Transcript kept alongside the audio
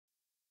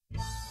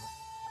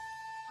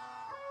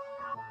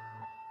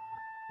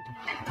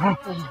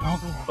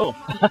Oh.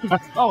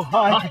 Oh,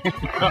 hi.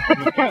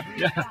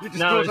 Yeah. You just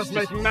No, caused us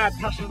making mad,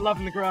 passionate love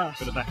in the grass.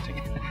 bit of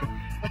acting.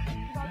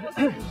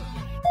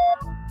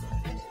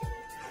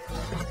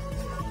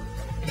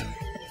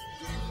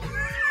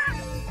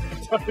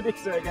 What did he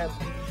say again?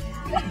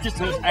 Just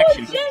those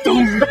action.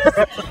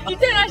 You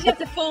don't actually have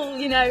to fall,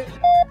 you know.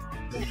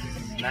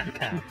 That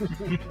cow.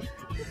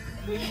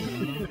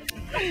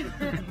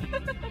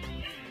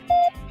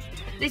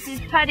 This is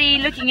Paddy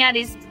looking at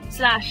his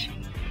slash.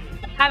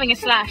 Having a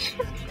slash.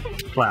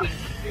 Wow.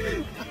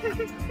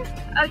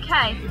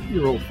 Okay.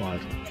 You're all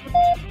fired.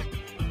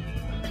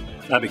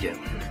 Abigail,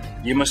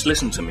 you must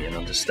listen to me and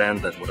understand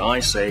that what I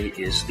say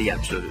is the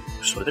absolute.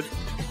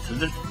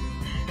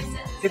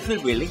 If we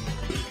really.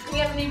 We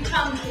have an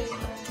encounter.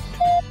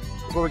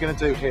 What we're going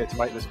to do here to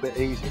make this a bit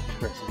easier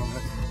for Chris,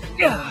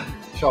 Yeah.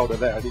 shoulder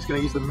there, and he's going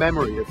to use the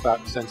memory of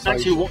that sensation.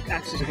 Actually, what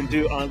Axis can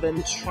do are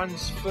then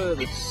transfer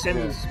the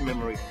sense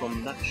memory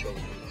from that shoulder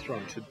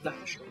to that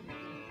shoulder.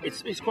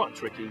 It's quite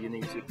tricky. You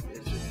need to.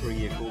 It's a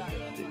 3-year course.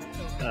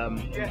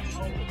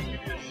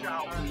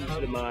 Use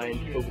the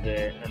mind over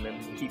there, and then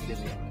keep it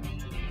in there.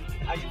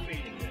 How you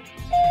feeling then?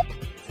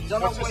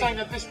 I was just saying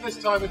that this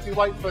time, if you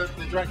wait for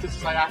the director to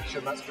say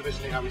action, that's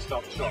traditionally how we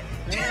start the shot.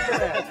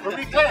 Yeah. Are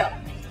we clear?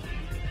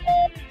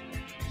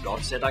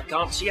 God said I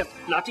can't see a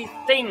bloody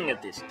thing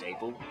at this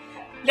table.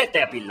 Let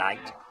there be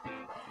light.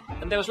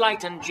 And there was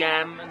light and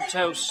jam and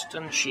toast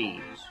and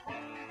cheese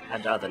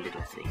and other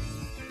little things.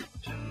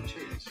 Jam and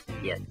cheese.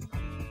 Yeah,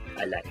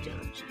 I like jam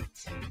and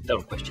cheese.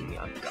 Don't question me,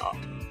 I'm God.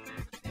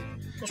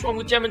 What's wrong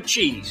with jam and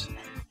cheese?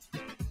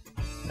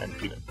 And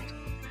peanut butter.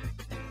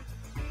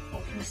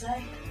 What can I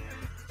say?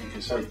 You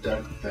can say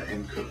don't let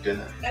him cook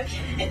dinner.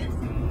 Okay.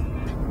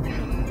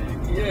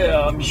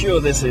 Yeah, I'm sure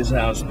this is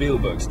how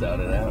Spielberg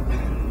started out.